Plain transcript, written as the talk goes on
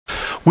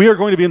We are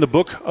going to be in the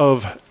book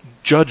of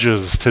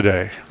Judges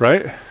today,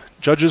 right?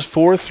 Judges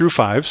 4 through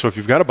 5. So if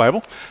you've got a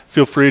Bible,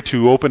 feel free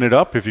to open it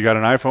up. If you've got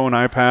an iPhone,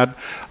 iPad,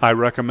 I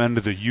recommend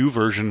the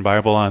YouVersion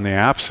Bible on the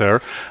apps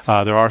there.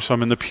 There are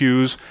some in the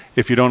pews.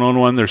 If you don't own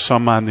one, there's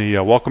some on the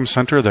Welcome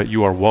Center that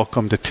you are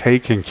welcome to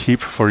take and keep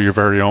for your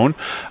very own.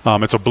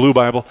 It's a blue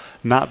Bible,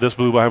 not this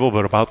blue Bible,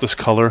 but about this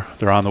color.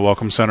 They're on the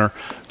Welcome Center.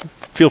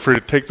 Feel free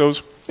to take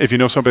those. If you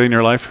know somebody in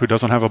your life who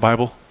doesn't have a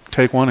Bible,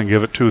 take one and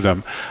give it to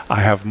them.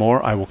 I have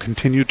more. I will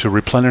continue to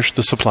replenish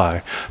the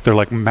supply. They're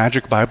like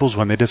magic Bibles.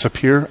 When they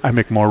disappear, I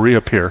make more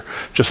reappear.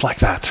 Just like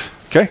that.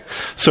 Okay?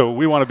 So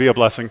we want to be a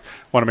blessing.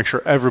 Want to make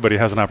sure everybody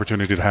has an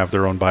opportunity to have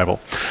their own Bible.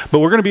 But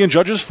we're going to be in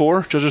Judges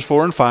 4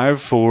 and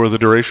 5 for the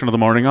duration of the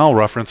morning. I'll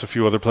reference a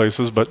few other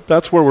places, but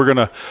that's where we're going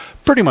to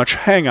pretty much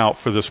hang out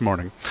for this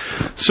morning.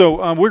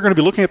 So we're going to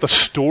be looking at the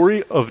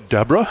story of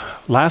Deborah.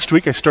 Last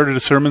week I started a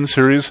sermon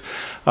series.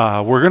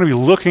 We're going to be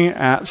looking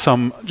at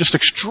some just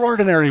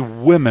extraordinary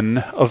women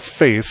of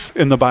faith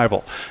in the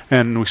Bible.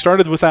 And we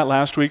started with that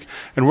last week,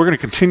 and we're going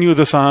to continue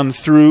this on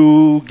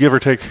through, give or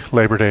take,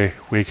 Labor Day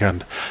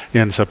weekend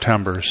in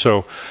September.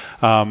 So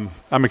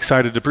I'm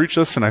excited to preach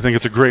this, and I think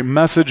it's a great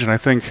message, and I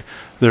think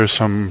there's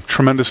some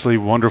tremendously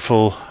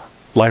wonderful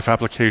life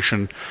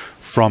application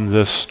from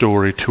this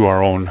story to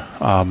our own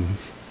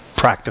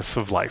practice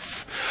of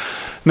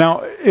life.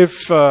 Now,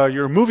 if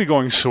you're a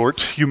movie-going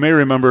sort, you may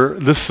remember,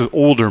 this is an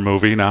older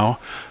movie now.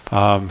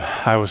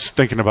 I was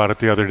thinking about it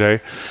the other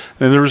day.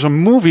 And there was a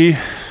movie,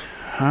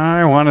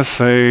 I want to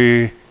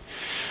say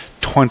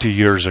 20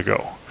 years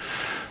ago.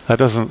 That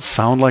doesn't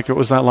sound like it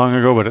was that long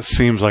ago, but it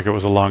seems like it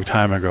was a long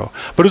time ago.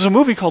 But it was a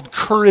movie called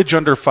Courage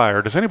Under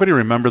Fire. Does anybody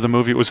remember the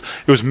movie?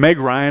 It was Meg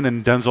Ryan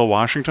and Denzel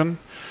Washington.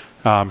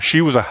 She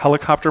was a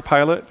helicopter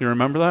pilot. You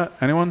remember that?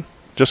 Anyone?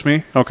 Just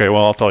me? Okay,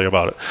 well, I'll tell you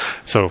about it.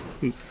 So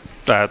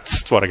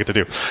that's what I get to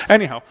do.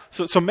 Anyhow,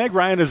 so Meg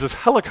Ryan is this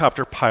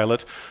helicopter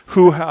pilot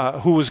who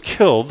was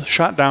killed,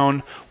 shot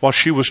down while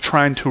she was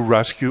trying to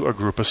rescue a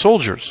group of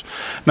soldiers.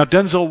 Now,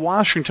 Denzel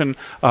Washington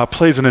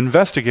plays an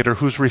investigator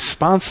whose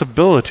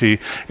responsibility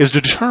is to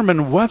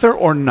determine whether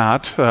or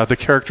not the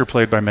character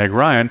played by Meg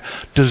Ryan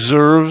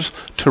deserves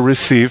to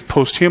receive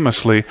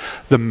posthumously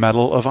the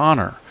Medal of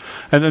Honor.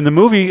 And then the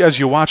movie, as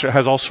you watch it,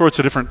 has all sorts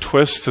of different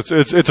twists.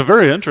 It's a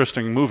very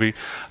interesting movie.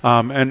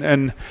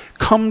 And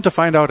come to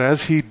find out,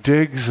 as he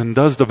digs and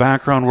does the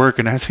background work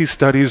and as he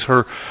studies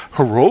her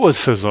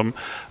heroicism,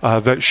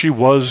 that she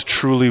was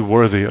truly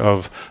worthy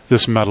of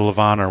this Medal of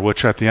Honor,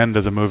 which at the end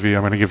of the movie,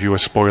 I'm going to give you a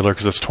spoiler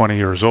because it's 20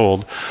 years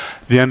old.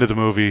 The end of the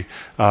movie,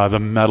 the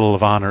Medal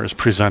of Honor is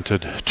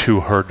presented to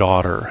her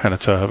daughter. And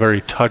it's a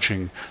very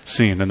touching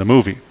scene in the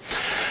movie.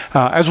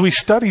 As we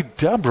study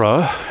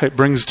Deborah, it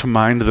brings to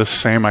mind this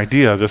same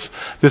idea,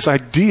 this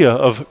idea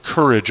of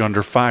courage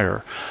under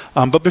fire.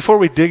 But before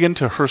we dig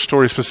into her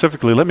story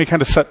specifically, let me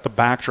kind of set the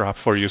backdrop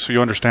for you so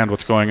you understand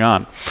what's going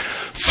on.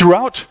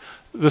 Throughout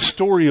the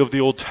story of the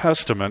Old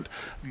Testament,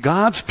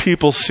 God's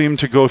people seem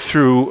to go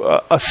through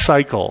a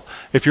cycle.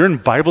 If you're in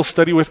Bible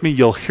study with me,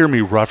 you'll hear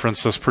me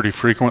reference this pretty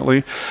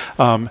frequently.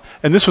 And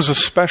this was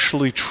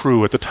especially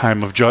true at the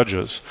time of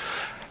Judges.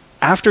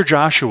 After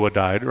Joshua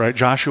died, right,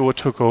 Joshua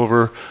took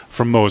over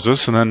from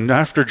Moses, and then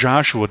after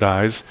Joshua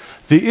dies,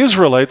 the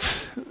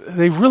Israelites,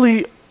 they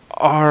really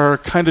are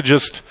kind of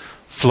just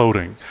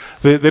floating.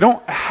 They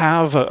don't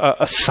have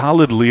a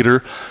solid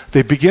leader.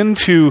 They begin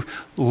to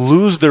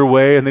lose their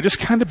way, and they just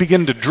kind of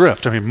begin to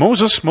drift. I mean,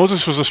 Moses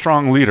was a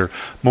strong leader.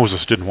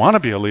 Moses didn't want to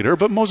be a leader,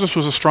 but Moses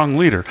was a strong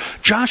leader.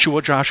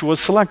 Joshua was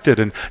selected,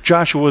 and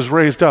Joshua was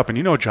raised up. And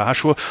you know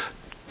Joshua,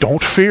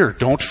 don't fear.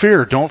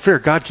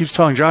 God keeps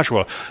telling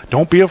Joshua,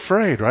 don't be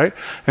afraid, right?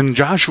 And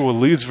Joshua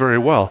leads very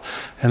well.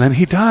 And then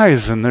he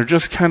dies, and they're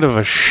just kind of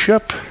a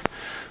ship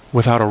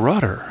without a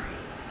rudder.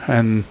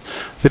 And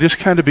they just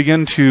kind of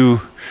begin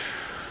to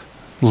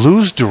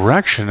lose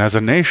direction as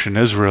a nation,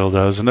 Israel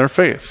does, in their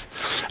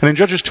faith. And in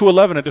Judges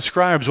 2:11, it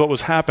describes what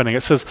was happening.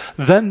 It says,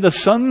 "Then the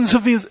sons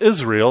of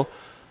Israel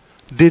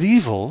did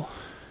evil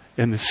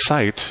in the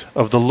sight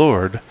of the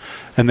Lord,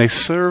 and they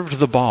served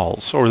the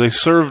Baals," or they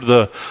served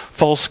the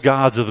false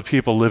gods of the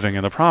people living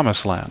in the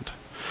Promised Land.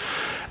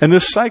 And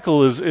this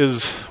cycle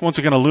is once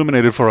again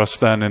illuminated for us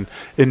then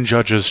in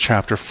Judges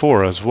chapter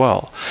 4 as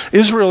well.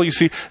 Israel, you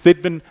see,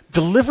 they'd been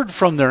delivered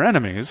from their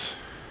enemies.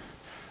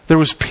 There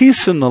was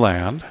peace in the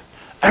land.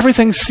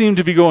 Everything seemed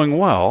to be going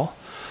well.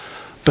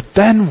 But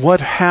then what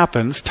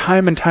happens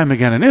time and time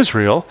again in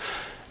Israel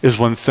is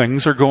when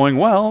things are going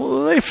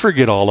well, they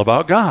forget all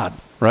about God,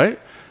 right?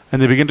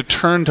 And they begin to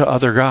turn to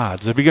other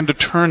gods. They begin to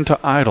turn to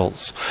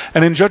idols.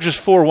 And in Judges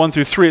 4, 1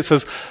 through 3, it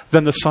says,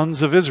 "Then the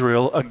sons of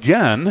Israel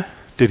again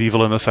did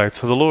evil in the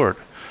sights of the Lord,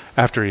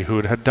 after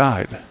Ehud had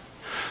died."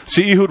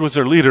 See, Ehud was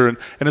their leader, and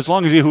as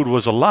long as Ehud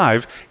was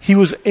alive, he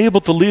was able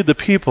to lead the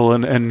people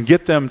and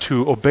get them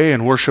to obey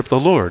and worship the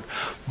Lord.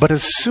 But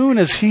as soon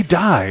as he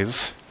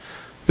dies,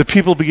 the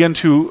people begin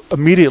to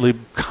immediately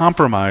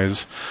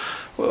compromise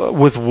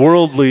with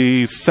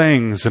worldly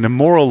things and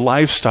immoral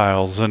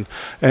lifestyles,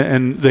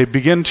 and they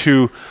begin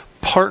to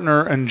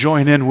partner and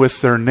join in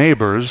with their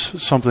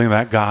neighbors, something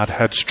that God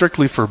had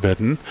strictly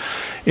forbidden,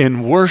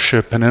 in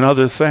worship and in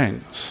other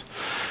things.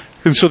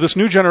 And so this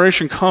new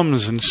generation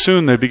comes, and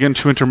soon they begin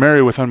to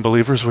intermarry with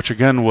unbelievers, which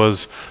again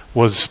was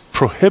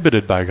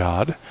prohibited by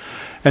God.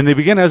 And they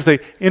begin, as they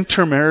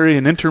intermarry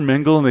and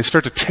intermingle, and they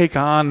start to take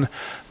on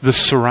the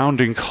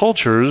surrounding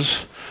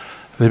cultures,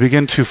 they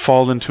begin to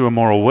fall into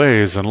immoral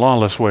ways and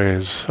lawless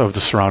ways of the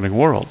surrounding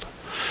world.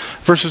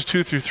 Verses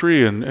 2 through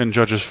 3 in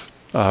Judges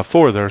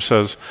 4 there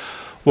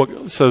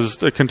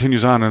it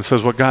continues on and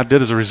says, what God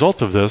did as a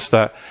result of this,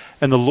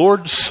 and the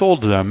Lord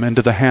sold them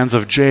into the hands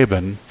of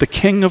Jabin, the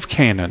king of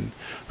Canaan,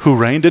 who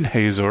reigned in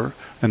Hazor.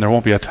 And there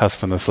won't be a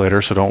test on this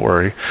later, so don't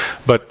worry.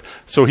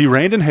 So he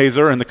reigned in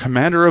Hazor, and the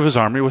commander of his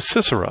army was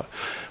Sisera,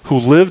 who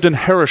lived in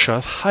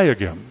Harosheth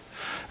Haggim.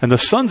 And the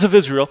sons of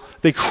Israel,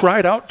 they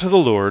cried out to the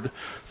Lord,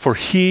 for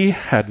he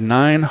had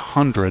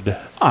 900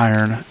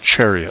 iron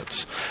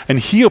chariots. And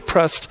he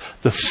oppressed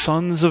the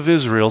sons of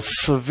Israel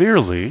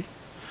severely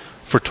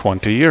for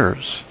 20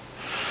 years.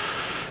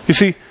 You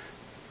see,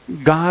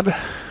 God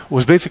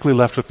was basically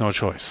left with no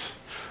choice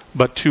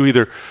but to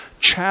either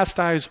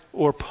chastise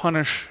or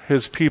punish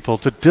his people,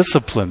 to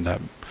discipline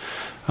them.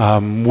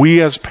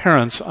 We as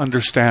parents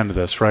understand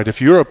this, right? If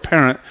you're a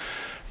parent,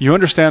 you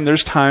understand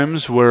there's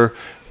times where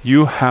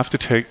you have to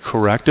take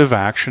corrective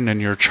action in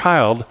your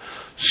child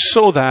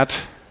so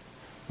that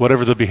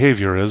whatever the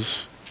behavior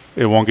is,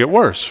 it won't get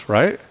worse,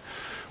 right?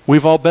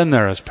 We've all been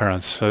there as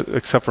parents,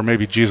 except for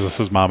maybe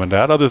Jesus' mom and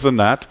dad. Other than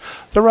that,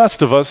 the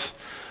rest of us,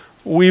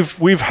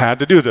 we've had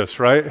to do this,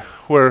 right?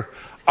 Where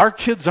our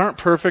kids aren't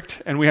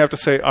perfect, and we have to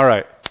say, all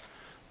right,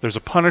 there's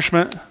a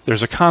punishment,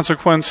 there's a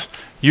consequence,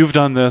 you've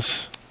done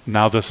this,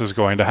 now this is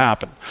going to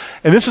happen.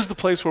 And this is the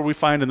place where we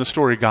find in the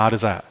story God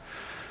is at.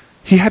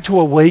 He had to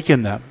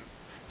awaken them.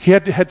 He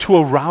had to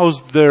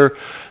arouse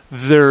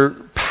their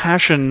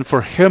passion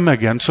for him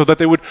again so that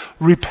they would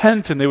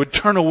repent and they would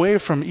turn away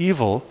from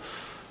evil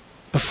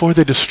before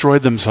they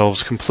destroyed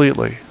themselves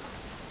completely.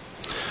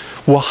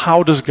 Well,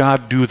 how does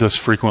God do this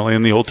frequently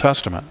in the Old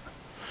Testament?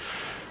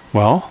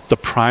 Well, the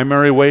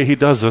primary way he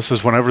does this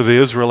is whenever the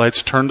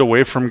Israelites turned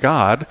away from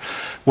God,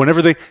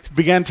 whenever they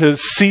began to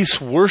cease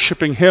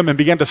worshiping him and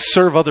began to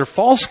serve other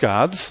false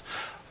gods,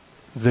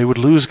 they would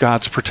lose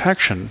God's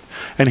protection.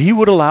 And he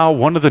would allow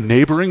one of the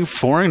neighboring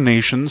foreign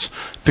nations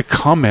to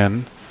come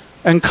in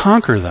and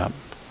conquer them.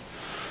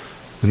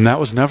 And that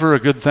was never a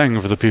good thing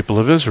for the people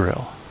of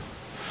Israel.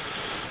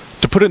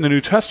 To put it in the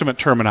New Testament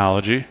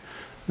terminology,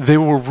 they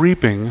were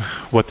reaping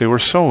what they were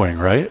sowing,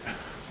 right?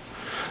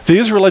 The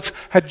Israelites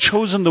had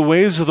chosen the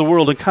ways of the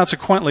world, and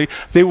consequently,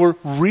 they were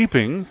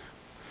reaping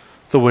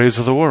the ways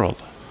of the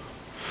world.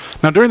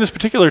 Now, during this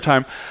particular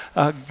time,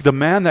 the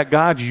man that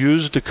God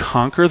used to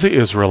conquer the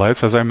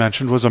Israelites, as I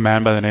mentioned, was a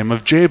man by the name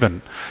of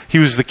Jabin. He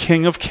was the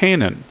king of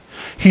Canaan.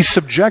 He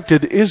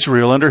subjected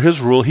Israel under his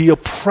rule. He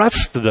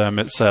oppressed them,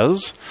 it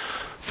says,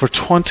 for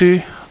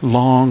 20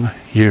 long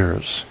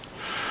years.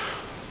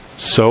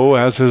 So,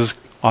 as is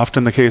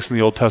often the case in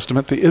the Old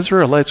Testament, the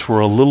Israelites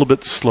were a little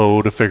bit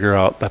slow to figure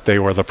out that they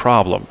were the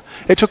problem.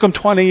 It took them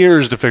 20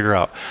 years to figure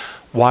out.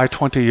 Why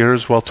 20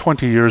 years? Well,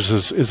 20 years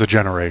is a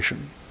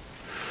generation.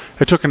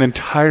 It took an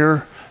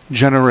entire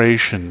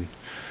generation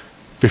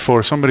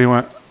before somebody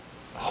went,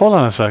 hold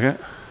on a second,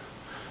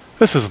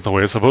 this isn't the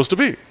way it's supposed to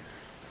be,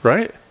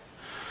 right?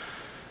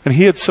 And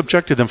he had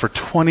subjected them for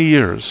 20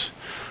 years.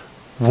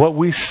 What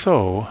we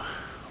sow,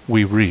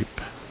 we reap.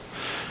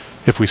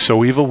 If we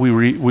sow evil, we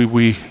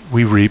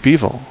reap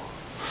evil.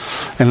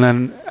 And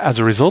then as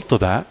a result of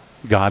that,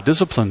 God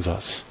disciplines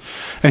us.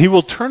 And he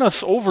will turn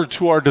us over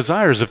to our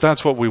desires if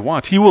that's what we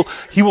want. He will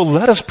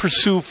let us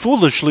pursue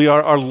foolishly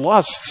our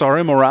lusts, our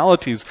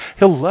immoralities.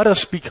 He'll let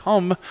us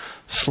become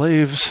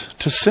slaves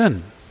to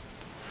sin.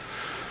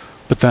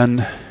 But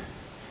then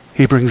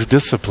he brings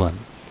discipline.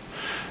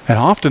 And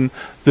often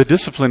the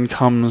discipline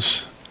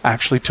comes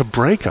actually to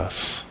break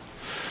us.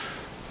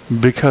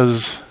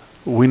 Because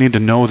we need to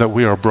know that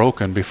we are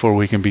broken before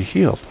we can be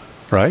healed,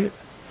 right?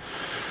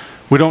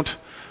 We don't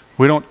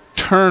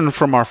turn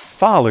from our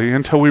folly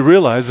until we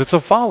realize it's a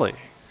folly.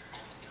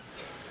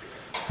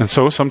 And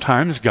so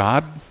sometimes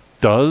God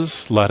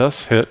does let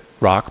us hit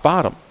rock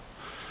bottom.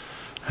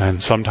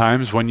 And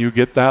sometimes when you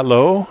get that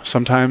low,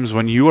 sometimes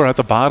when you are at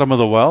the bottom of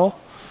the well,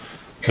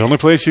 the only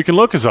place you can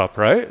look is up,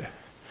 right?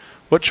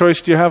 What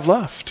choice do you have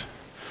left?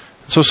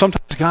 So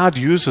sometimes God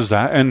uses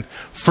that, and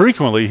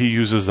frequently he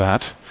uses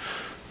that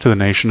to the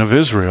nation of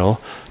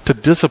Israel to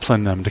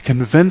discipline them, to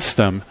convince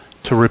them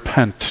to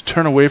repent, to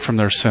turn away from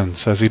their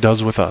sins, as he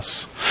does with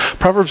us.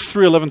 Proverbs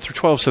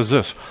 3:11-12 says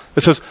this.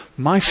 It says,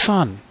 my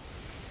son,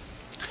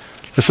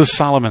 this is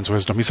Solomon's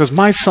wisdom. He says,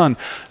 my son,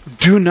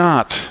 do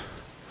not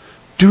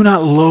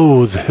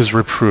loathe his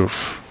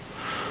reproof.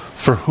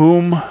 For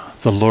whom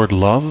the Lord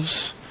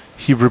loves,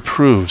 he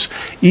reproves,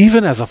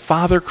 even as a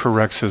father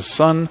corrects his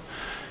son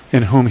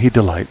in whom he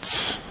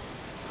delights.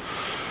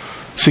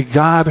 See,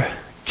 God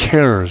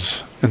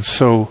cares. And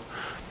so,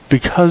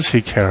 because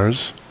he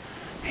cares,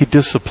 he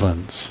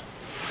disciplines.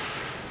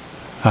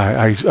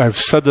 I've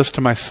said this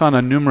to my son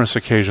on numerous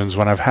occasions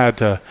when I've had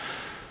to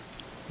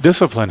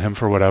discipline him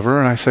for whatever,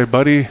 and I say,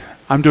 buddy,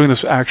 I'm doing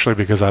this actually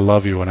because I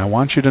love you, and I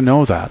want you to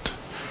know that.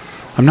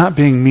 I'm not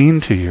being mean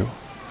to you.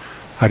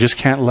 I just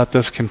can't let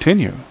this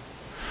continue.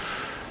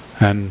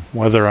 And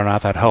whether or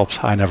not that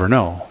helps, I never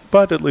know.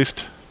 But at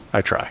least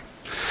I try.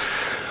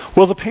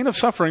 Well, the pain of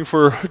suffering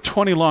for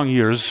 20 long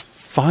years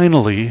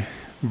finally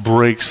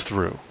breaks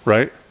through,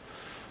 right?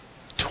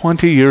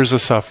 20 years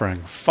of suffering.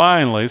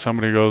 Finally,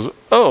 somebody goes,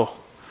 oh,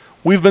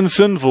 we've been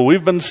sinful,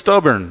 we've been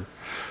stubborn.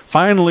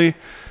 Finally,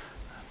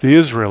 the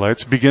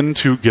Israelites begin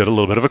to get a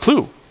little bit of a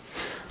clue.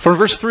 For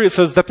verse 3, it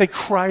says that they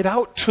cried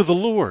out to the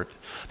Lord.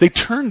 They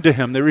turned to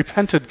him. They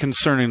repented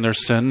concerning their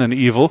sin and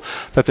evil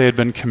that they had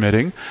been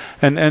committing.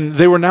 And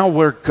they were now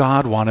where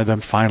God wanted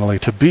them finally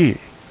to be.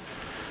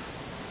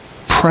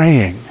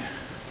 Praying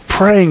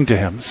to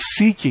him,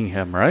 seeking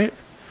him, right?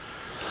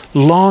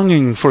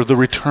 Longing for the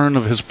return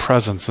of his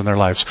presence in their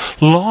lives.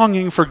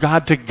 Longing for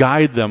God to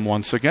guide them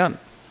once again.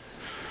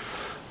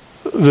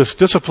 This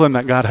discipline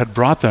that God had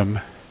brought them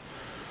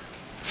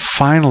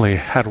finally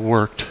had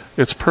worked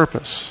its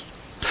purpose.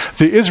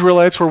 The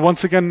Israelites were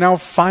once again now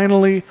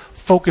finally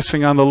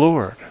focusing on the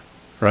Lord,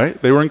 right?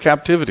 They were in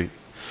captivity.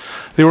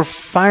 They were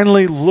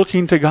finally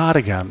looking to God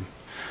again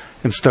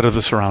instead of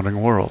the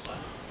surrounding world.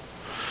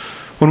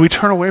 When we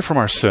turn away from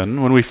our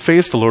sin, when we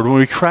face the Lord, when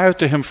we cry out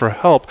to him for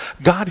help,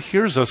 God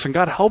hears us and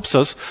God helps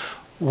us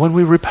when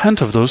we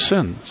repent of those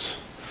sins.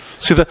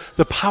 See,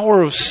 the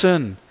power of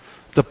sin,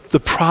 the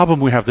problem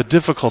we have, the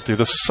difficulty,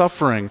 the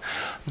suffering,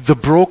 the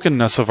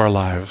brokenness of our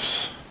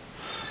lives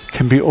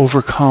can be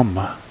overcome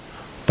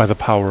by the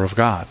power of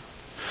God.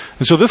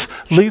 And so this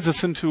leads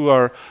us into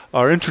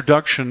our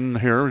introduction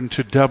here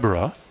into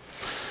Deborah,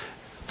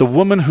 the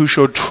woman who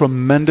showed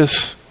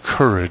tremendous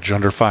courage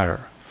under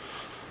fire.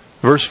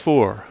 Verse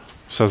 4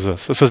 says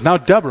this. It says, now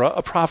Deborah,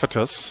 a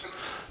prophetess,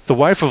 the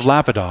wife of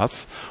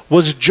Lapidoth,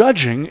 was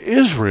judging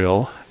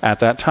Israel at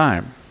that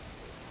time.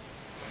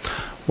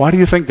 Why do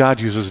you think God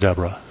uses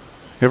Deborah?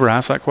 You ever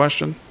ask that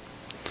question?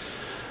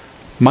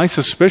 My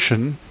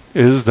suspicion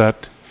is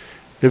that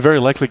it very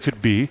likely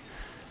could be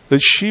that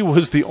she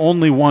was the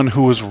only one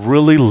who was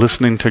really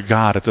listening to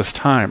God at this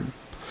time.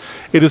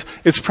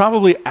 It's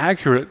probably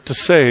accurate to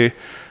say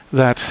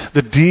that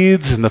the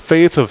deeds and the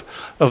faith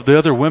of the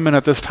other women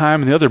at this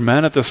time and the other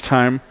men at this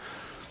time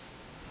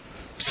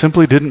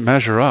simply didn't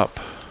measure up.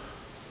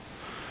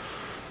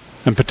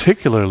 And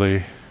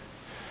particularly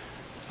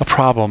a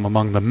problem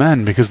among the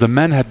men, because the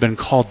men had been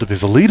called to be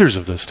the leaders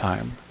of this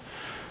time.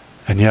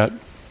 And yet,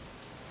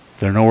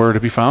 they're nowhere to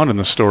be found in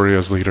the story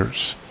as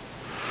leaders.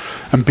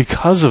 And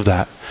because of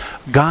that,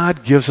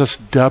 God gives us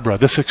Deborah,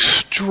 this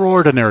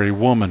extraordinary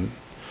woman.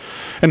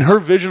 And her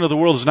vision of the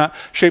world is not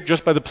shaped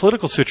just by the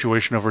political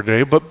situation of her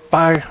day, but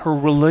by her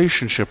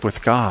relationship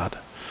with God.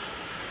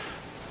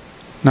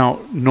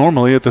 Now,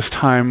 normally at this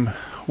time,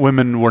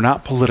 women were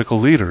not political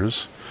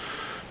leaders.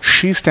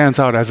 She stands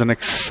out as an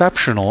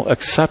exceptional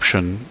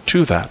exception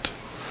to that.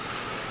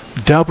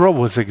 Deborah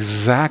was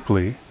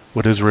exactly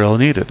what Israel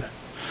needed.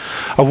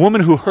 A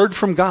woman who heard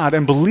from God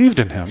and believed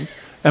in him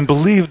and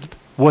believed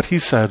what he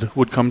said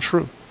would come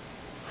true.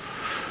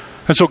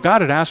 And so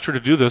God had asked her to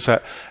do this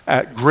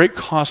at great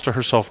cost to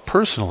herself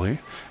personally,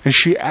 and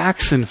she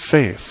acts in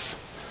faith.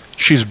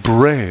 She's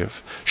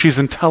brave. She's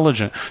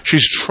intelligent.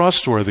 She's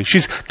trustworthy.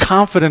 She's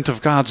confident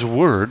of God's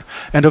word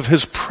and of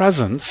his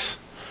presence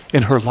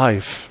in her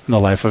life, in the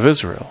life of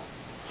Israel.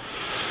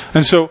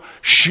 And so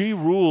she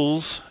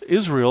rules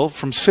Israel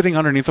from sitting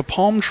underneath a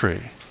palm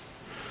tree.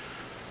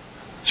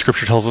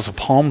 Scripture tells us a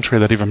palm tree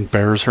that even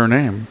bears her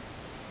name.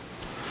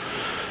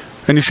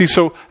 And you see,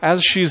 so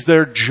as she's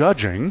there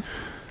judging,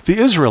 the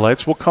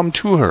Israelites will come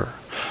to her.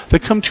 They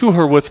come to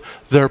her with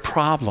their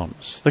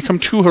problems. They come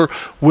to her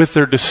with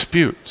their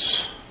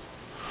disputes.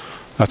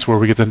 That's where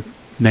we get the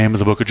name of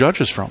the book of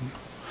Judges from.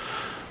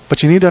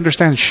 But you need to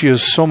understand she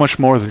is so much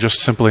more than just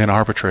simply an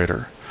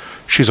arbitrator.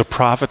 She's a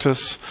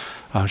prophetess.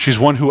 She's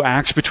one who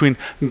acts between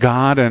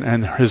God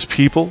and his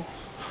people,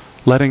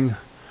 letting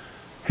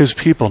his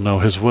people know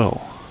his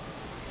will.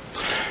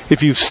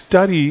 If you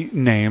study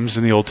names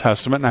in the Old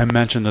Testament, and I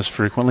mention this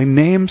frequently,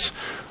 names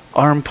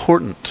are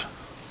important.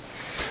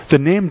 The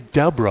name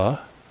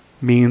Deborah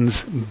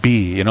means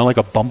bee, you know, like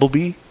a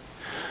bumblebee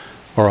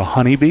or a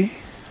honeybee,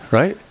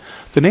 right?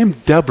 The name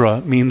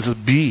Deborah means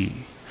bee.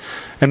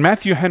 And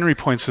Matthew Henry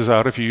points this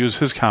out, if you use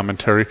his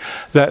commentary,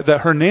 that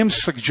her name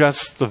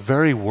suggests the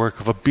very work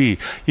of a bee.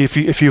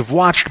 If you've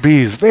watched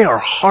bees, they are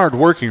hard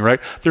working, right?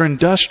 They're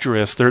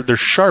industrious, they're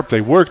sharp,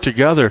 they work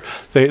together,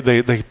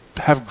 they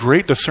have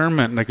great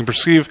discernment, and they can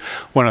perceive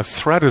when a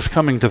threat is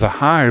coming to the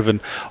hive and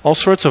all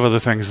sorts of other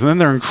things. And then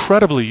they're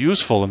incredibly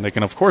useful, and they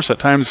can, of course, at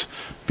times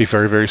be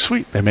very, very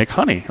sweet. They make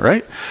honey,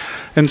 right?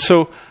 And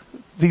so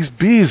these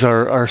bees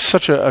are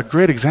such a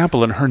great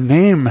example, and her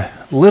name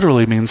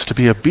literally means to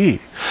be a bee.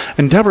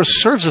 And Deborah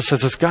serves us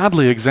as this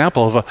godly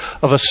example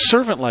of a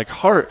servant-like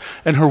heart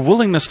and her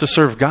willingness to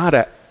serve God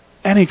at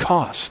any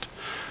cost.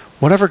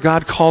 Whatever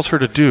God calls her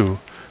to do,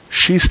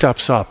 she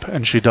steps up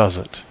and she does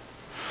it.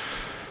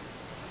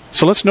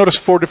 So let's notice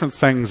 4 different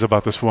things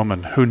about this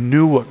woman who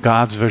knew what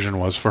God's vision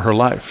was for her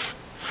life.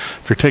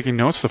 If you're taking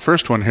notes, the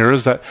first one here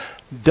is that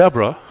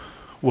Deborah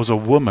was a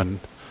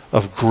woman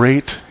of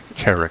great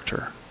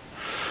character.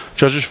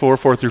 Judges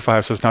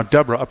 4:4-5 says, Now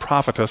Deborah, a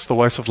prophetess, the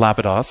wife of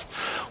Lapidoth,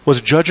 was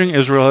judging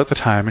Israel at the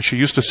time, and she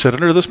used to sit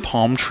under this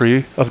palm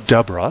tree of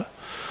Deborah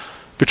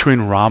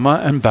between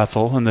Ramah and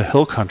Bethel in the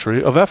hill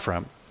country of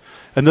Ephraim.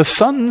 And the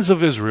sons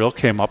of Israel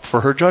came up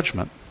for her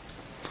judgment.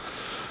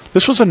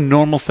 This was a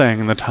normal thing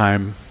in the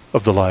time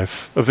of the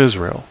life of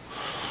Israel.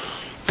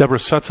 Deborah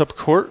sets up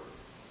court.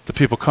 The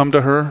people come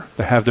to her.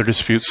 They have their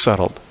disputes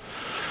settled.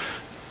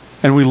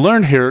 And we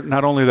learn here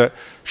not only that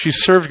she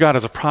served God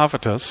as a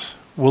prophetess,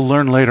 we'll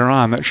learn later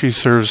on that she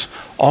serves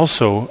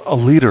also a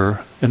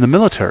leader in the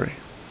military.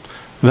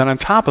 And then on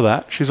top of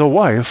that, she's a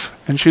wife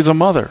and she's a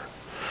mother.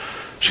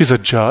 She's a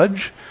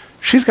judge.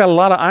 She's got a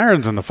lot of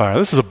irons in the fire.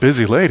 This is a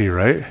busy lady,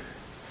 right?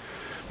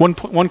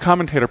 One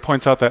commentator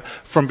points out that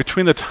from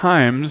between the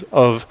times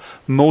of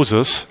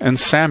Moses and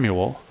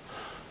Samuel,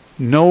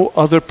 no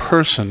other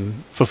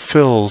person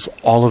fulfills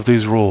all of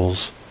these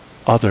roles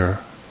other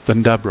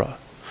than Deborah,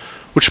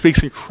 which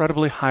speaks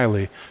incredibly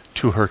highly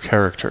to her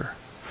character.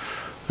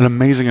 An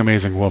amazing,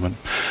 amazing woman.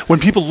 When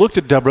people looked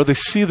at Deborah, they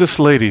see this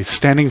lady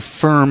standing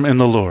firm in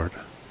the Lord.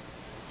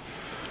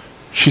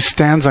 She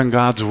stands on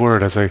God's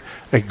word as a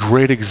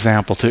great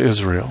example to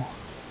Israel.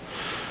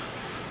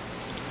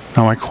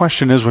 Now my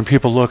question is, when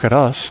people look at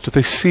us, do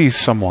they see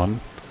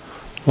someone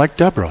like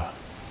Deborah?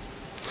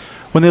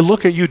 When they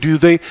look at you, do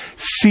they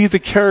see the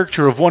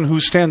character of one who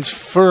stands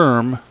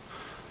firm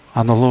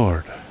on the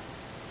Lord?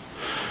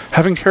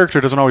 Having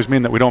character doesn't always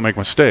mean that we don't make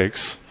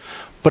mistakes,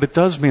 but it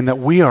does mean that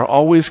we are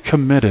always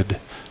committed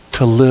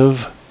to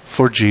live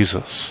for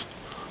Jesus.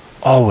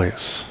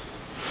 Always.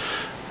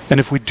 And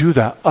if we do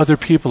that, other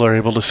people are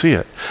able to see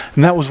it.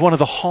 And that was one of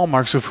the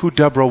hallmarks of who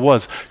Deborah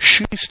was.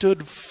 She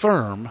stood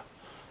firm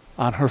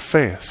on her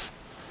faith,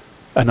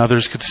 and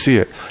others could see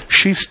it.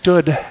 She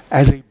stood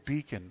as a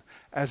beacon,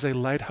 as a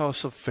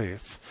lighthouse of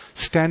faith,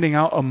 standing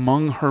out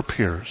among her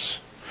peers.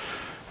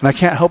 And I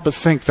can't help but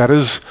think that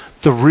is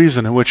the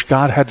reason in which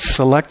God had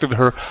selected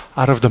her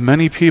out of the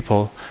many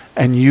people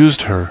and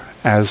used her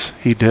as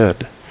he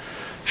did.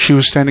 She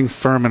was standing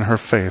firm in her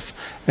faith,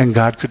 and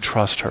God could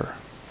trust her.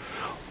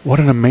 What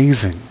an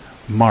amazing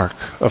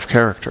mark of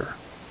character.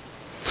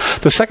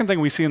 The second thing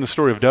we see in the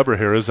story of Deborah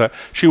here is that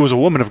she was a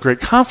woman of great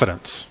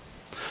confidence.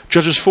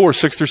 Judges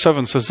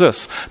 4:6-7 says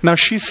this, Now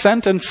she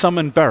sent and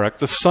summoned Barak,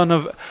 the son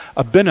of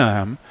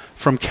Abinoam,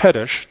 from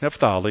Kedesh,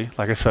 Naphtali,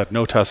 like I said,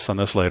 no tests on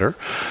this later,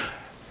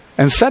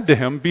 and said to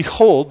him,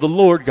 Behold, the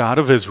Lord God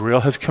of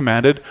Israel has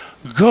commanded,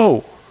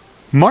 Go,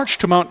 march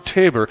to Mount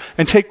Tabor,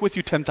 and take with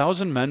you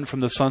 10,000 men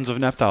from the sons of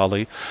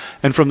Naphtali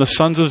and from the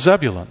sons of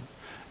Zebulun.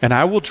 And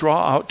I will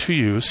draw out to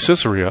you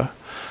Sisera,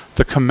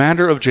 the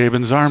commander of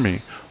Jabin's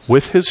army,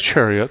 with his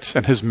chariots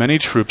and his many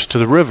troops to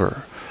the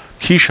river,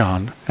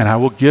 Kishon, and I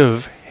will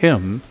give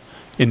him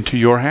into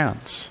your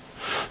hands.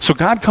 So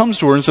God comes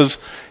to her and says,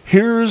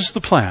 Here's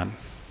the plan.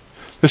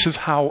 This is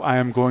how I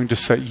am going to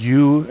set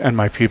you and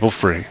my people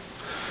free.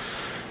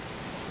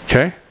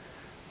 Okay?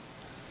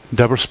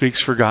 Deborah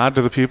speaks for God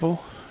to the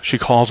people. She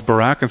calls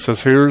Barak and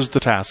says, Here's the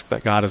task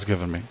that God has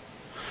given me.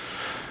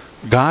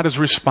 God is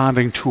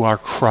responding to our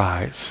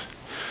cries.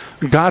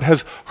 God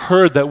has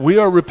heard that we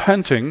are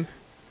repenting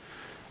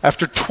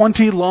after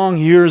 20 long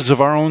years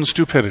of our own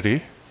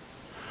stupidity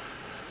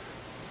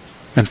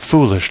and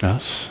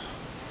foolishness.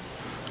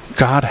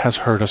 God has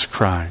heard us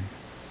crying,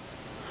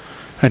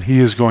 and he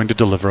is going to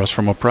deliver us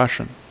from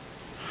oppression.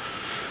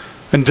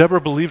 And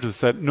Deborah believed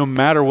that no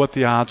matter what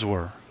the odds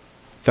were,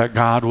 that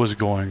God was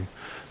going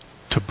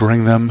to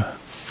bring them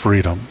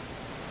freedom.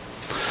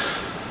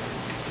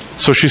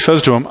 So she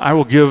says to him, I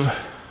will give,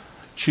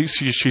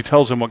 she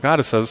tells him what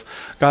God says.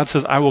 God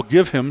says, I will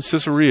give him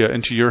Sisera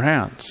into your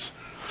hands.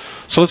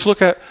 So let's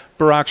look at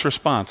Barak's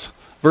response.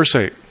 Verse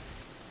 8.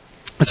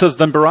 It says,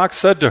 Then Barak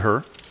said to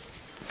her,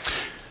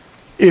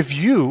 If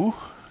you,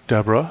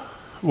 Deborah,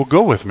 will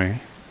go with me,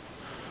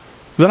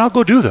 then I'll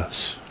go do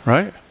this,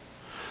 right?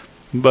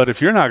 But if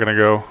you're not going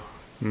to go,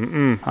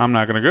 I'm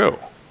not going to go.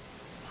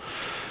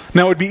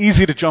 Now, it would be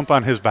easy to jump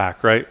on his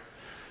back, right?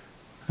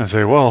 And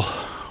say, well,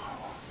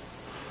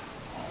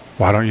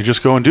 why don't you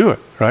just go and do it,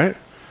 right?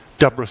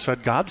 Deborah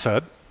said, God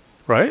said,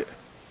 right?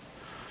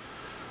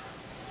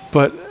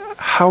 But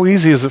how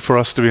easy is it for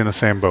us to be in the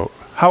same boat?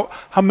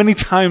 How many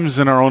times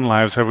in our own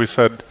lives have we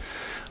said,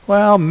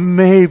 well,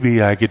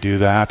 maybe I could do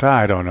that,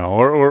 I don't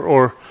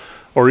know.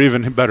 Or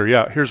even better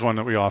yet, here's one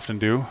that we often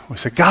do. We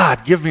say,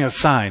 God, give me a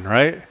sign,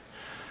 right?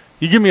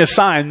 You give me a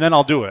sign, then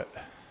I'll do it.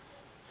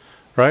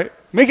 Right?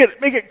 Make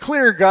it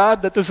clear,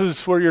 God, that this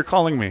is where you're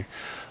calling me.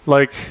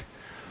 Like,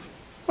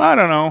 I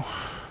don't know,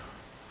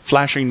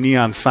 flashing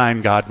neon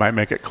sign, God, might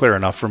make it clear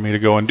enough for me to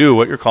go and do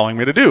what you're calling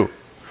me to do.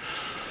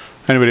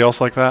 Anybody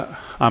else like that?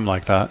 I'm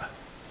like that.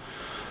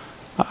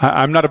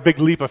 I'm not a big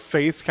leap of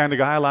faith kind of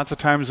guy lots of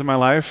times in my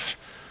life.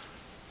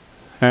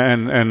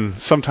 And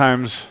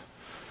sometimes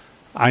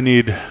I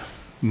need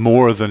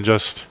more than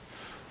just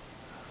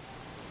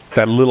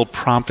that little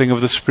prompting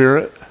of the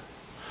Spirit.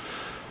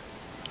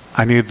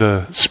 I need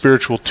the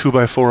spiritual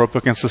 2x4 up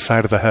against the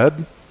side of the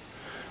head.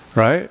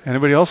 Right?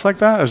 Anybody else like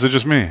that? Or is it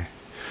just me?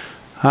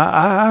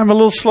 I'm a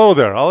little slow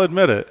there. I'll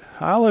admit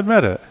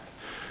it.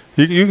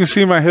 You can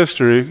see my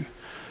history.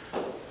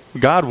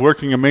 God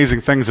working amazing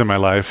things in my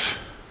life,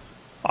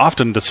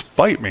 often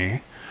despite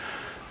me,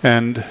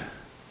 and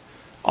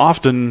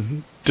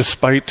often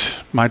despite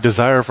my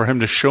desire for him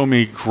to show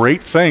me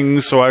great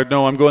things so I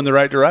know I'm going the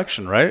right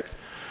direction, right?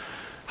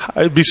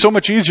 It'd be so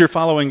much easier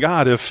following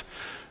God if,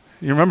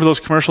 you remember those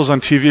commercials on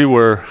TV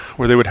where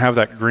they would have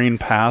that green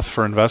path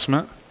for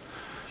investment?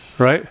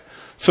 Right?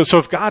 So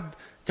if God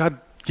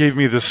gave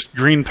me this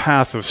green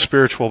path of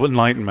spiritual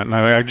enlightenment, and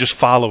I just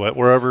follow it.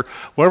 Wherever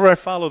I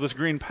follow this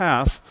green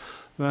path,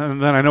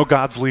 then I know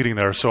God's leading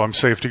there, so I'm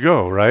safe to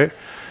go, right?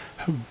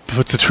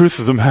 But the truth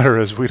of the matter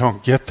is we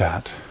don't get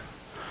that.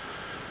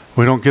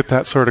 We don't get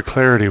that sort of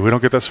clarity. We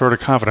don't get that sort of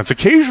confidence.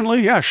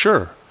 Occasionally, yeah,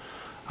 sure.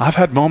 I've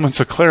had moments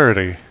of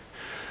clarity.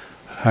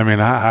 I mean,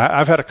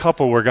 I've had a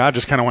couple where God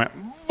just kind of went,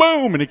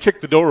 boom, and he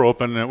kicked the door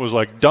open, and it was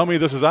like, dummy,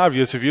 this is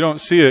obvious. If you don't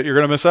see it, you're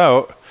going to miss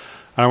out.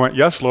 I went,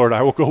 yes, Lord,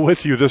 I will go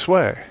with you this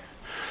way.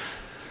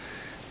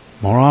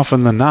 More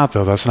often than not,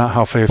 though, that's not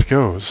how faith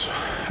goes.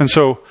 And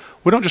so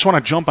we don't just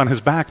want to jump on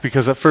his back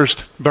because at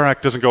first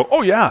Barak doesn't go,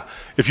 oh yeah,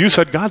 if you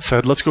said God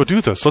said, let's go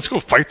do this. Let's go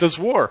fight this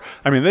war.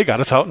 I mean, they got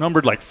us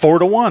outnumbered like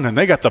 4-1, and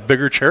they got the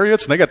bigger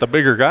chariots, and they got the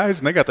bigger guys,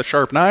 and they got the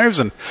sharp knives,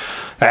 and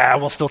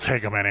we'll still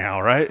take them anyhow,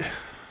 right?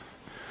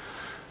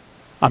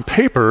 On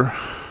paper,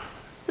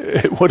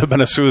 it would have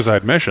been a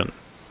suicide mission.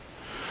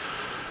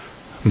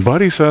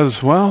 But he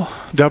says, well,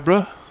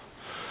 Deborah,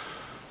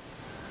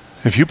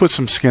 if you put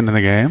some skin in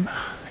the game,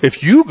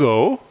 if you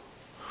go,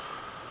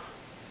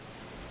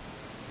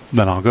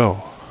 then I'll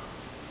go.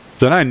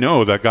 Then I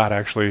know that God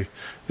actually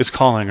is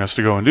calling us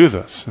to go and do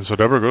this. And so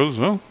Deborah goes,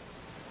 well,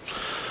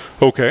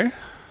 okay,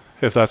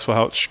 if that's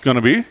how it's going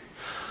to be,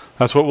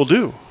 that's what we'll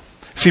do.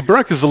 See,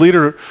 Barak is the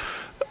leader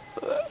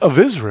of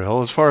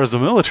Israel as far as the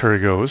military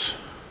goes,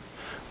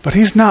 but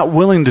he's not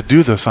willing to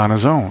do this on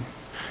his own.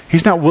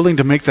 He's not willing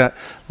to make that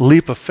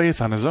leap of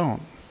faith on his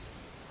own.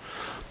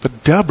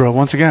 But Deborah,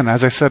 once again,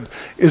 as I said,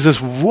 is this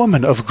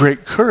woman of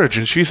great courage.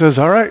 And she says,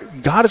 all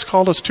right, God has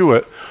called us to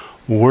it.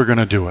 We're going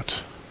to do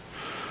it.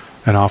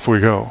 And off we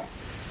go.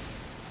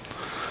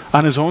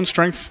 On his own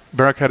strength,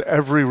 Barak had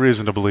every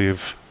reason to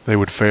believe they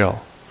would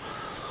fail.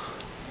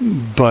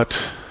 But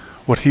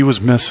what he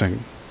was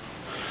missing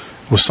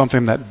was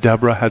something that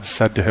Deborah had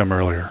said to him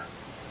earlier.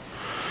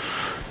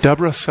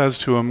 Deborah says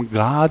to him,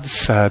 God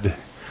said,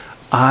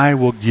 I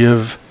will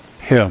give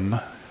him,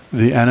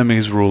 the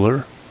enemy's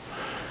ruler,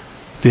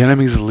 the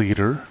enemy's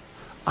leader,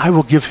 I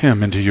will give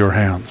him into your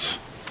hands.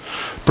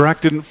 Barak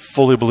didn't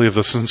fully believe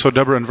this. And so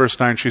Deborah in verse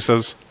 9, she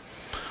says,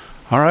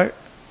 all right,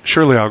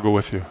 surely I'll go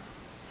with you.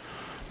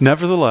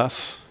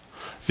 Nevertheless,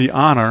 the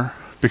honor,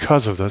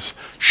 because of this,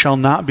 shall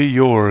not be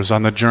yours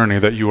on the journey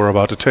that you are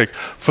about to take.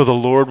 For the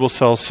Lord will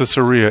sell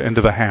Caesarea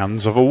into the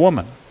hands of a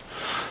woman.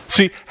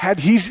 See, had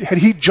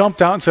he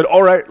jumped out and said,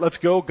 all right, let's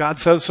go, God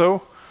says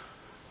so,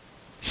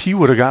 he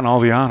would have gotten all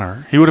the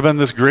honor. He would have been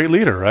this great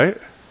leader, right?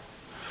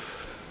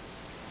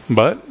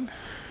 But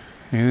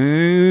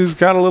he's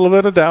got a little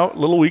bit of doubt, a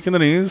little weak in the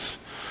knees.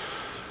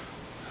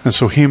 And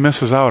so he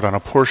misses out on a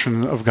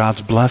portion of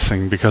God's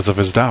blessing because of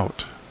his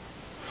doubt.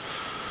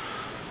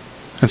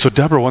 And so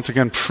Deborah once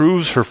again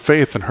proves her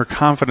faith and her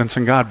confidence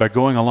in God by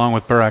going along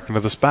with Barak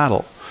into this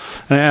battle.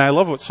 And I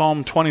love what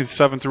Psalm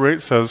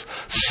 27-8 says,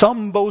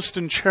 some boast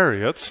in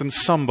chariots and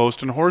some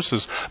boast in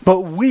horses,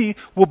 but we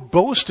will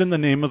boast in the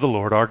name of the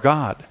Lord our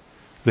God.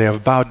 They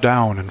have bowed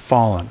down and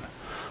fallen,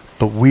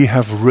 but we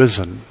have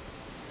risen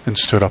and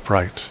stood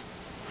upright.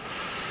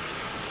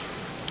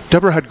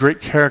 Deborah had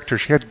great character.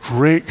 She had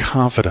great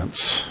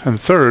confidence. And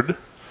third,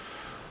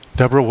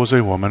 Deborah was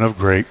a woman of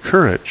great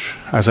courage,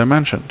 as I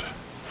mentioned.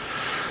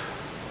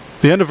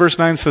 The end of verse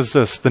 9 says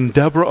this, then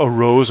Deborah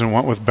arose and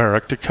went with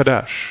Barak to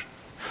Kadesh.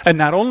 And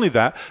not only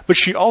that, but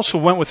she also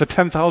went with the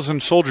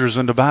 10,000 soldiers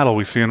into battle,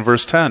 we see in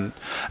verse 10.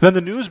 Then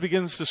the news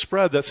begins to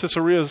spread that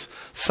Caesarea's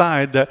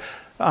side, that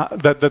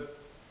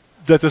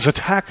this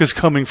attack is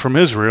coming from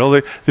Israel.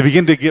 They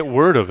begin to get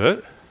word of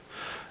it.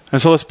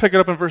 And so let's pick it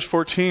up in verse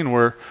 14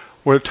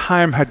 where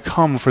time had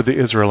come for the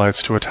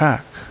Israelites to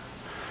attack.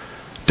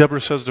 Deborah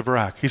says to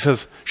Barak, she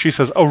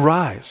says,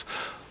 arise,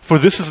 for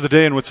this is the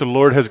day in which the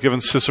Lord has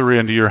given Caesarea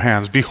into your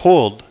hands.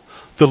 Behold,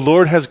 the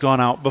Lord has gone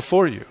out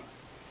before you.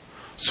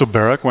 So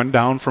Barak went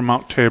down from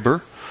Mount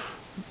Tabor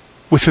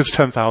with his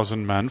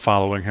 10,000 men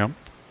following him.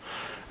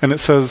 And it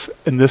says,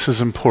 and this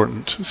is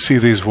important, see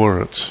these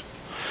words.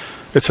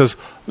 It says,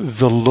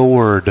 the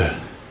Lord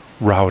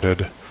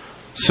routed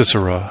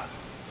Sisera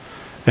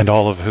and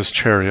all of his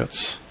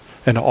chariots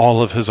and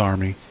all of his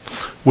army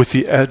with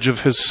the edge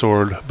of his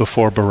sword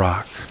before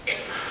Barak.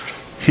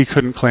 He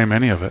couldn't claim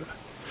any of it.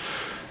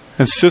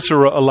 And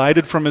Sisera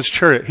alighted from his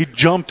chariot. He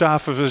jumped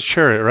off of his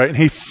chariot, right? And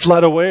he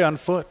fled away on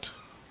foot.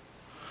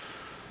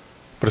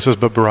 But it says,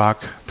 but Barak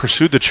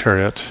pursued the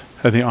chariot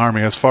and the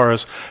army as far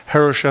as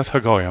Harosheth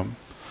Hagoyim.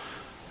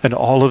 And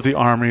all of the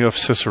army of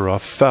Sisera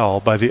fell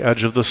by the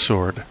edge of the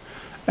sword,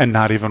 and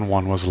not even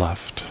one was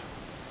left.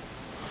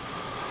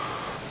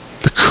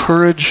 The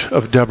courage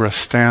of Deborah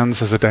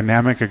stands as a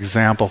dynamic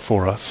example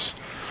for us,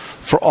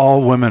 for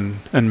all women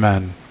and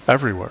men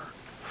everywhere.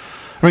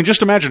 I mean,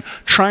 just imagine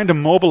trying to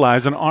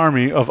mobilize an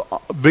army of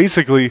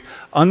basically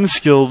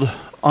unskilled,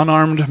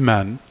 unarmed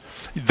men.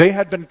 They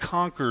had been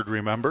conquered,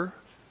 remember?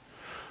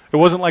 It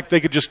wasn't like they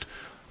could just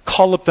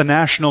call up the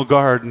National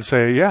Guard and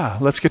say, yeah,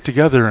 let's get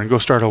together and go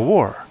start a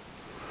war.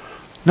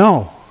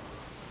 No.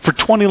 For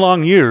 20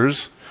 long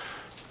years,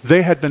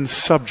 they had been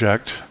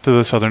subject to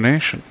this other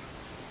nation.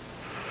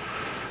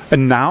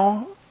 And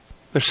now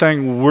they're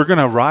saying, we're going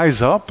to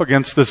rise up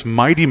against this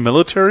mighty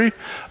military,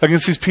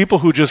 against these people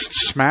who just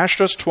smashed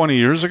us 20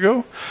 years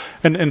ago.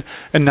 And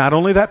not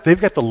only that,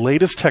 they've got the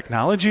latest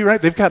technology,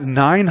 right? They've got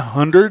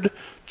 900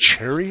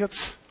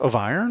 chariots of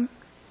iron.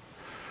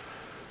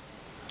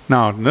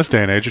 Now, in this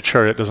day and age, a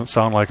chariot doesn't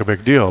sound like a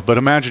big deal. But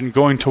imagine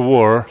going to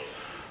war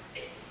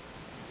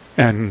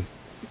and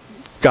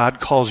God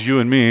calls you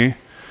and me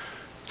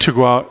to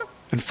go out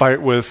and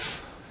fight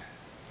with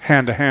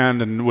hand to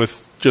hand and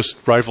with just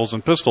rifles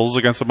and pistols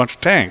against a bunch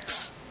of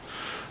tanks,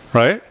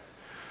 right?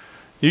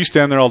 You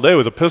stand there all day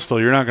with a pistol,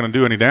 you're not going to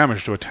do any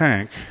damage to a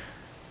tank.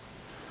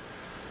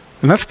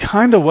 And that's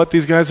kind of what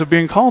these guys are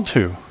being called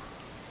to.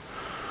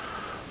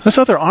 This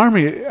other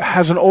army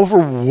has an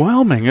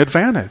overwhelming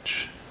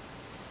advantage.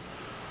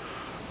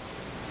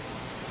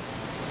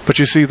 But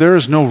you see, there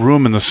is no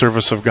room in the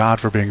service of God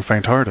for being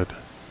faint-hearted.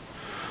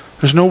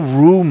 There's no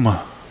room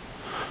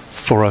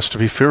for us to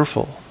be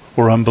fearful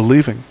or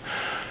unbelieving.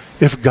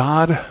 If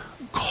God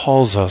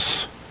calls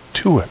us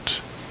to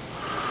it,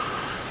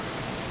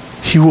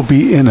 He will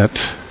be in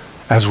it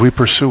as we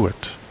pursue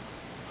it.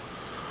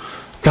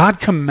 God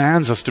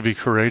commands us to be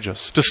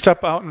courageous, to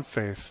step out in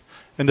faith,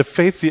 and to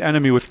face the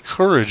enemy with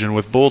courage and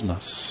with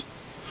boldness,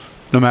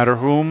 no matter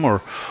whom or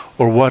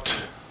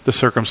what the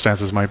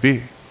circumstances might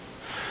be.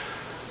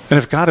 And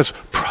if God has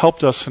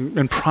helped us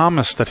and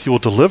promised that He will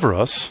deliver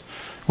us,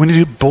 we need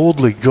to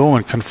boldly go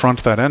and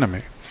confront that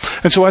enemy.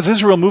 And so as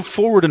Israel moved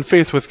forward in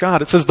faith with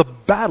God, it says the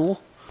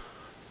battle,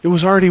 it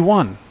was already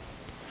won.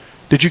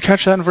 Did you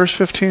catch that in verse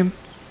 15?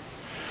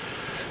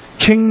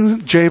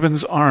 King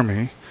Jabin's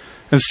army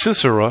and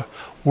Sisera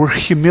were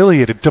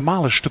humiliated,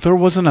 demolished. There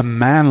wasn't a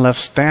man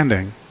left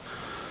standing.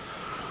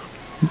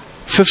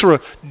 Sisera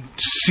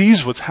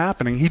sees what's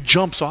happening. He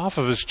jumps off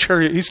of his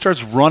chariot. He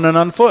starts running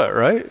on foot,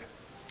 right?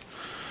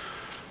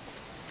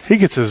 He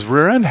gets his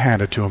rear end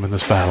handed to him in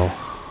this battle.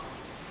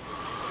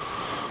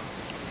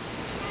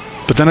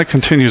 But then it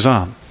continues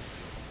on.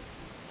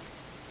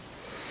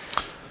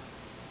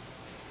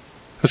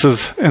 It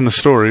says in the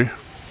story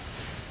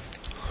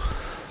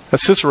that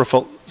Sisera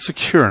felt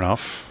secure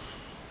enough.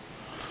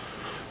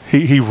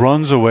 He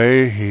runs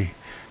away. He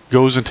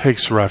goes and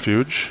takes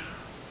refuge.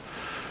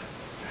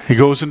 He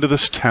goes into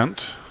this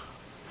tent.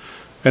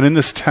 And in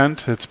this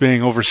tent, it's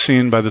being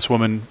overseen by this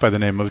woman by the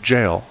name of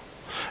Jael.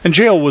 And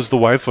Jael was the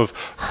wife of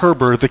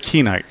Heber the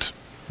Kenite,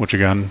 which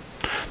again,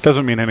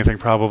 doesn't mean anything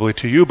probably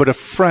to you, but a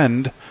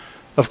friend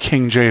of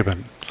King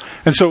Jabin.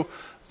 And so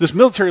this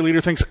military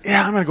leader thinks,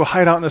 yeah, I'm going to go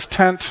hide out in this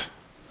tent.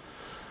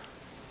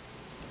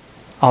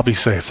 I'll be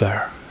safe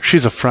there.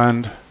 She's a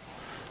friend,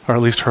 or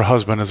at least her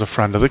husband is a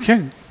friend of the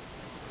king.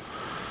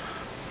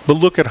 But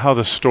look at how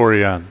the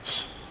story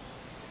ends.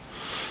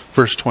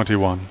 Verse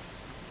 21.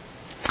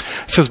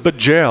 It says,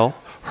 but Jael,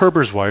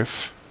 Heber's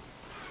wife,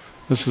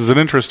 this is an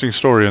interesting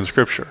story in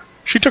Scripture.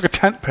 She took a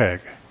tent peg,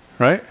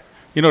 right?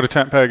 You know what a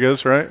tent peg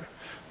is, right?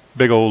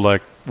 Big old,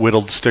 like,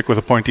 whittled stick with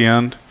a pointy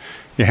end.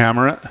 You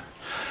hammer it.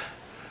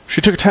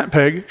 She took a tent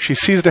peg, she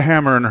seized a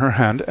hammer in her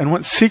hand, and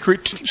went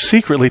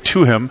secretly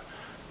to him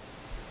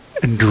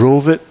and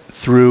drove it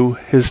through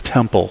his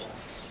temple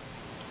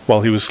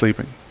while he was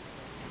sleeping.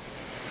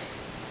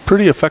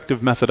 Pretty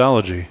effective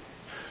methodology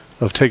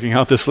of taking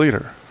out this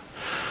leader.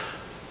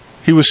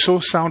 He was so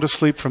sound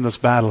asleep from this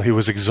battle, he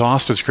was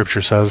exhausted,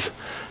 Scripture says.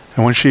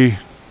 And when she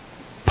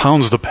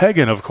pounds the peg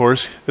in, of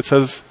course, it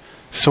says,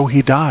 so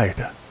he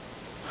died.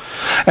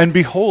 And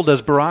behold,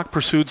 as Barak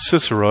pursued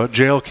Sisera,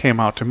 Jael came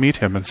out to meet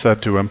him and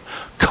said to him,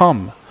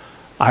 come,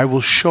 I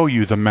will show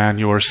you the man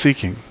you are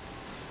seeking.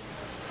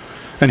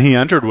 And he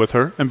entered with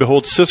her, and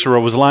behold, Sisera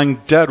was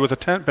lying dead with a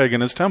tent peg in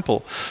his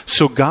temple.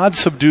 So God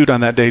subdued on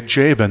that day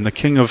Jabin, the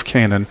king of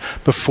Canaan,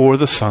 before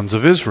the sons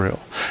of Israel.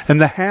 And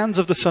the hands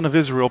of the son of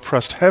Israel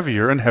pressed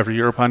heavier and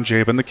heavier upon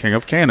Jabin, the king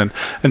of Canaan,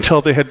 until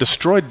they had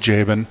destroyed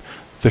Jabin,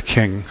 the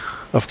king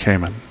of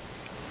Canaan.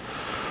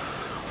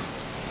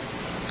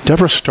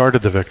 Deborah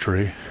started the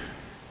victory,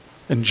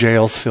 and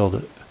Jael sealed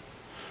it.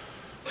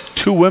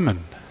 Two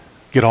women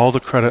get all the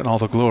credit and all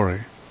the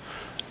glory.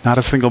 Not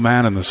a single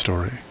man in the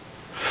story.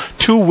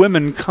 Two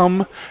women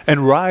come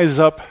and rise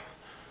up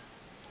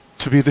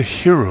to be the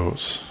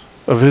heroes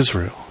of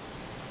Israel.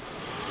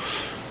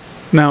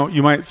 Now,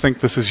 you might think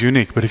this is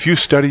unique, but if you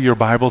study your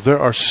Bible, there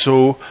are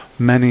so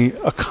many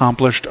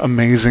accomplished,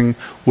 amazing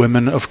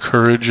women of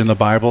courage in the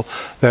Bible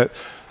that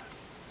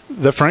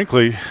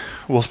frankly,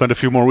 we'll spend a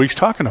few more weeks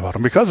talking about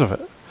them because of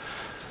it.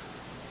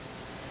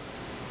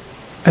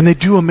 And they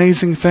do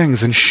amazing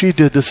things. And she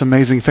did this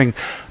amazing thing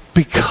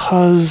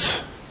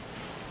because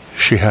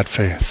she had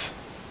faith.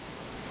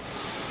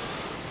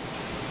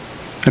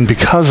 And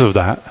because of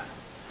that,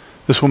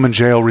 this woman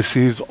Jael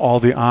receives all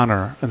the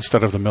honor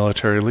instead of the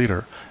military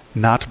leader,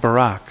 not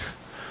Barak,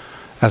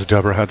 as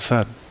Deborah had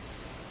said.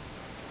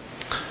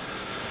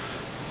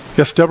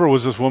 Yes, Deborah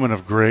was this woman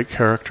of great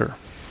character,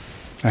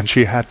 and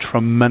she had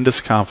tremendous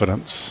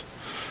confidence,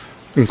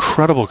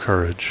 incredible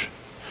courage.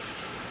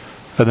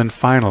 And then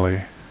finally,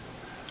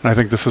 and I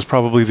think this is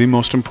probably the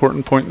most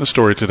important point in the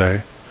story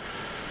today,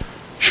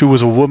 she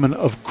was a woman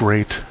of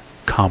great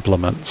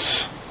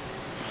compliments.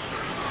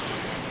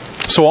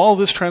 So all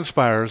this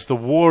transpires, the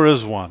war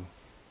is won.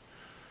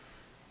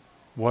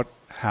 What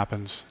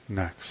happens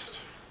next?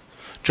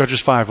 Judges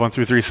 5,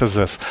 1-3 says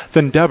this.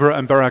 Then Deborah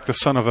and Barak, the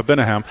son of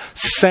Abinoam,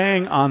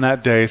 sang on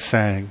that day,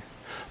 saying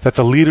that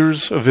the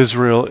leaders of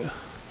Israel,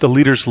 the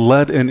leaders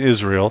led in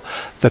Israel,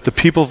 that the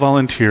people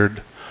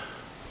volunteered,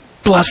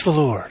 bless the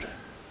Lord.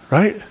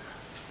 Right?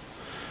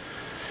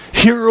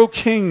 Hear, O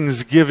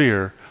kings, give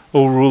ear,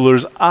 O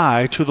rulers,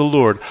 I to the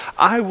Lord.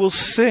 I will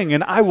sing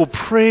and I will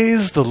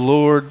praise the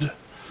Lord,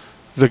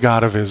 the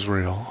God of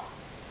Israel.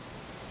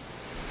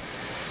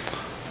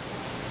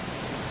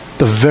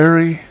 The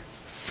very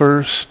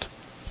first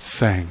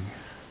thing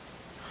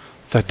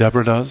that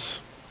Deborah does,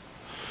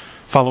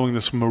 following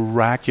this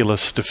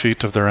miraculous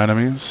defeat of their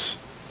enemies,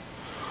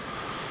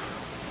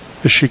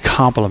 is she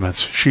compliments,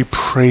 she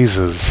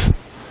praises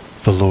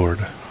the Lord.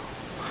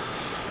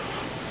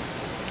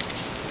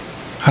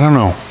 I don't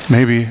know,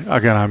 maybe,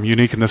 again, I'm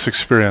unique in this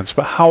experience,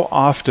 but how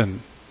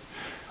often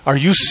are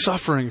you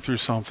suffering through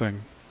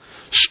something,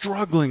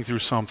 struggling through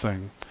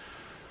something,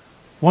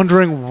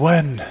 wondering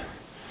when,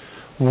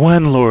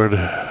 Lord,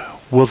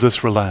 will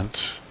this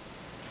relent?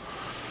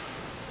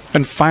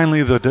 And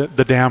finally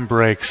the dam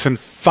breaks, and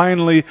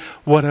finally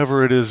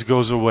whatever it is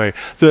goes away.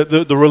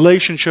 The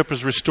relationship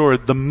is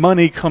restored, the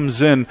money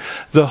comes in,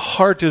 the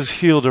heart is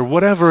healed, or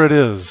whatever it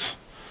is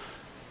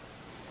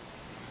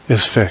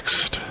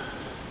fixed.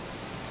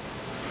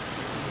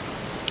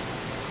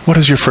 What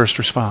is your first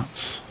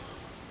response?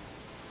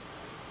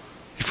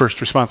 Your first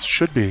response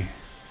should be,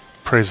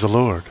 praise the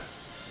Lord.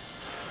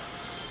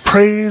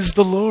 Praise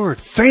the Lord.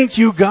 Thank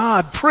you,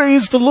 God.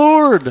 Praise the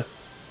Lord.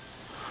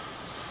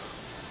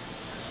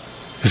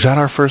 Is that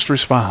our first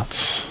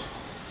response?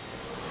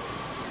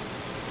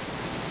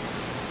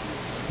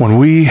 When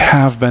we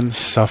have been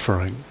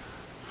suffering,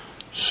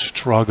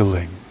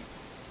 struggling,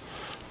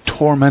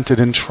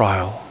 tormented in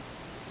trial,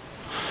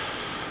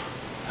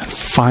 and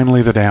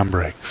finally the dam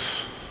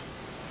breaks,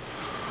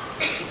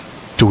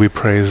 do we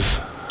praise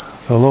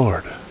the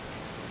Lord?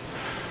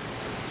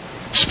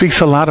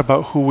 Speaks a lot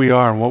about who we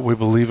are and what we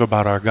believe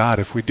about our God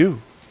if we do.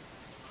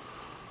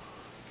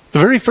 The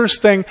very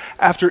first thing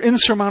after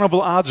insurmountable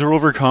odds are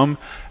overcome,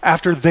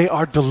 after they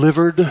are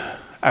delivered,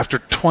 after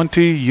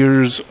 20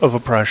 years of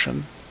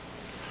oppression.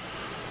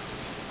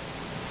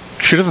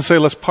 She doesn't say,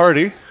 let's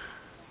party.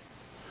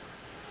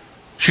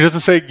 She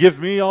doesn't say, give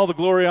me all the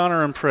glory,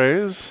 honor, and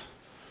praise.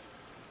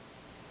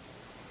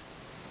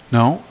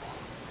 No.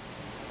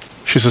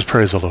 She says,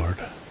 praise the Lord.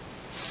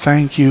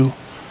 Thank you,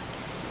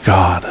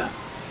 God.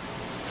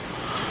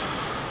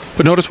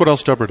 But notice what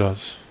else Deborah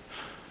does.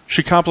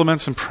 She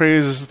compliments and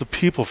praises the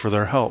people for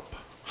their help.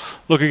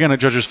 Look again at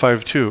Judges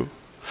 5:2.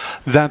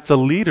 That the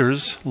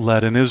leaders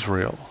led in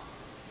Israel.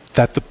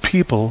 That the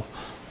people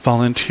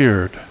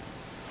volunteered.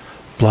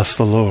 Bless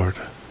the Lord.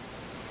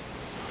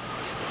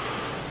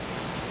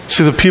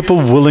 See, the people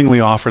willingly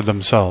offered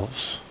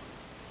themselves.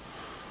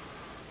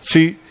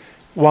 See,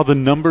 while the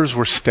numbers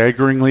were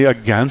staggeringly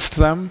against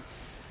them,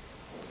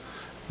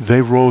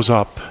 they rose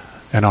up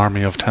an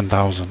army of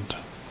 10,000.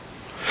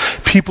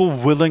 People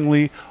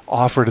willingly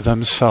offered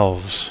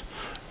themselves,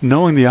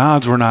 knowing the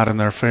odds were not in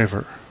their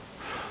favor,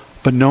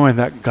 but knowing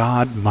that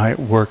God might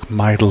work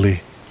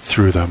mightily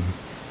through them.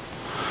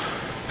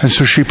 And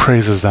so she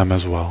praises them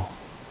as well.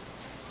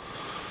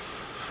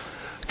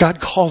 God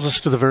calls us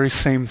to the very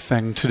same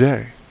thing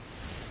today.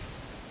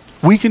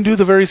 We can do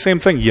the very same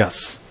thing,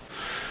 yes.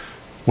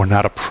 We're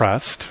not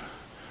oppressed.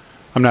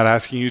 I'm not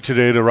asking you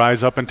today to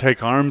rise up and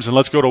take arms and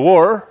let's go to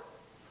war.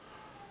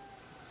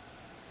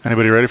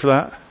 Anybody ready for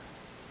that?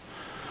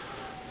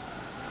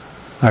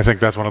 I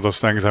think that's one of those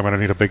things I'm going to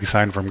need a big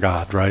sign from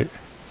God, right?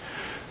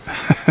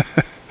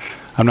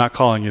 I'm not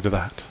calling you to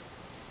that.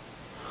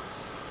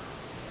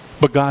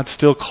 But God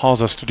still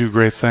calls us to do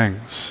great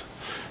things.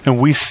 And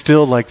we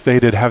still, like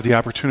they did, have the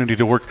opportunity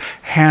to work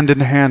hand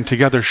in hand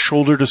together,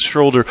 shoulder to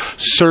shoulder,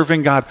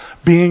 serving God,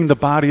 being the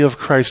body of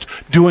Christ,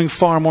 doing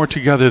far more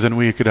together than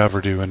we could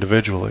ever do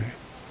individually.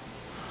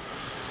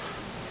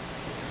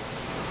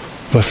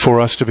 But for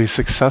us to be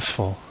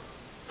successful,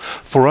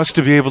 for us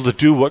to be able to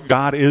do what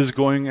God is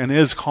going and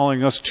is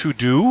calling us to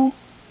do,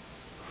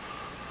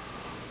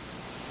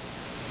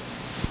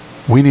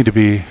 we need to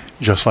be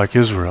just like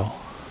Israel.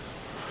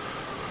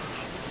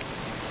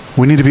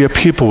 We need to be a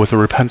people with a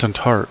repentant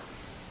heart.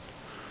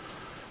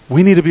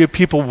 We need to be a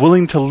people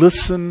willing to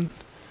listen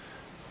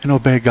and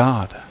obey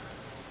God.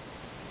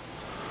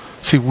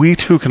 See, we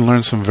too can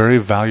learn some very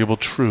valuable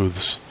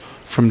truths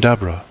from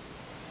Deborah.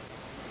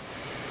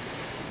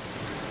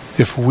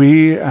 If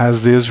we,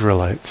 as the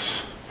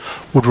Israelites,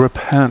 would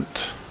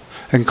repent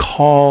and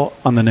call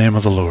on the name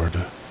of the Lord,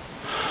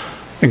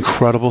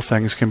 incredible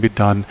things can be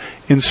done.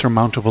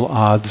 Insurmountable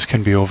odds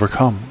can be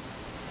overcome.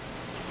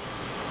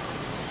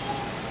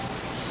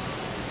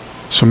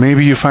 So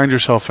maybe you find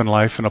yourself in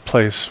life in a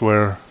place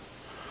where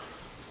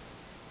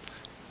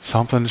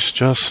something's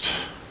just,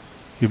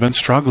 you've been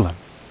struggling,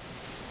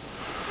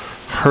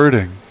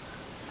 hurting,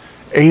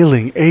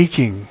 ailing,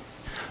 aching,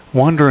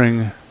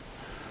 wondering,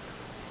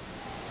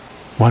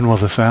 when will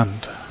this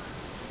end?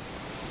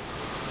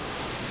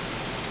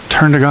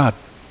 Turn to God.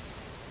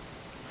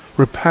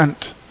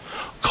 Repent.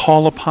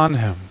 Call upon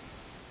Him.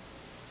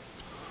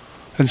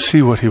 And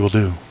see what He will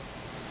do.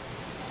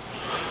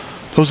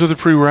 Those are the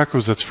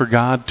prerequisites for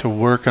God to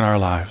work in our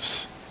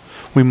lives.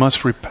 We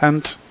must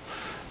repent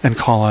and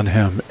call on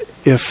Him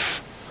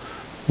if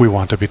we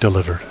want to be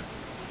delivered.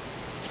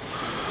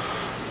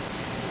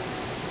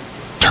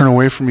 Turn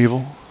away from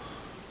evil.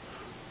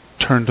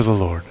 Turn to the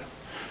Lord.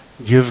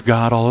 Give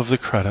God all of the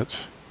credit,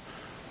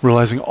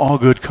 realizing all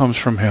good comes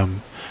from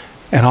Him,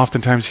 and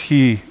oftentimes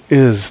He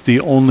is the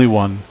only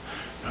one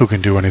who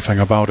can do anything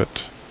about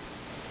it.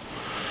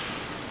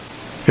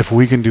 If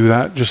we can do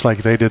that, just like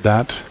they did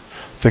that,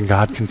 then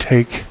God can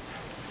take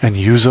and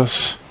use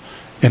us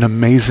in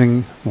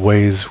amazing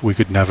ways we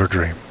could never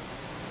dream.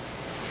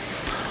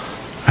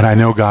 And I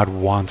know God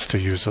wants to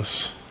use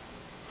us.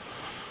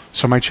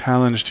 So my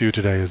challenge to you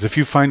today is, if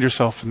you find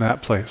yourself in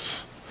that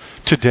place,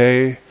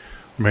 today, or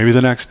maybe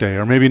the next day,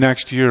 or maybe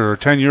next year, or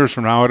 10 years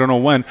from now, I don't know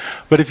when,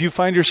 but if you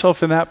find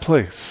yourself in that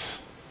place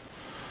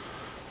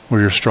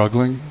where you're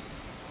struggling,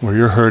 where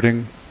you're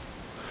hurting,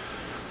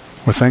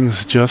 where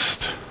things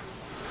just,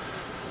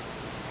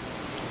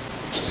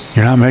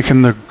 you're not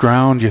making the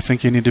ground you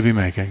think you need to be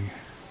making,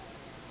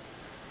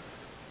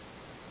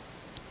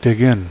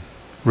 dig in,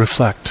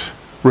 reflect,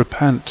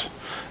 repent,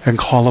 and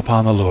call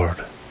upon the Lord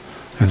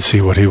and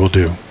see what He will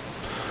do.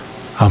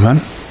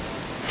 Amen.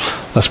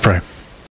 Let's pray.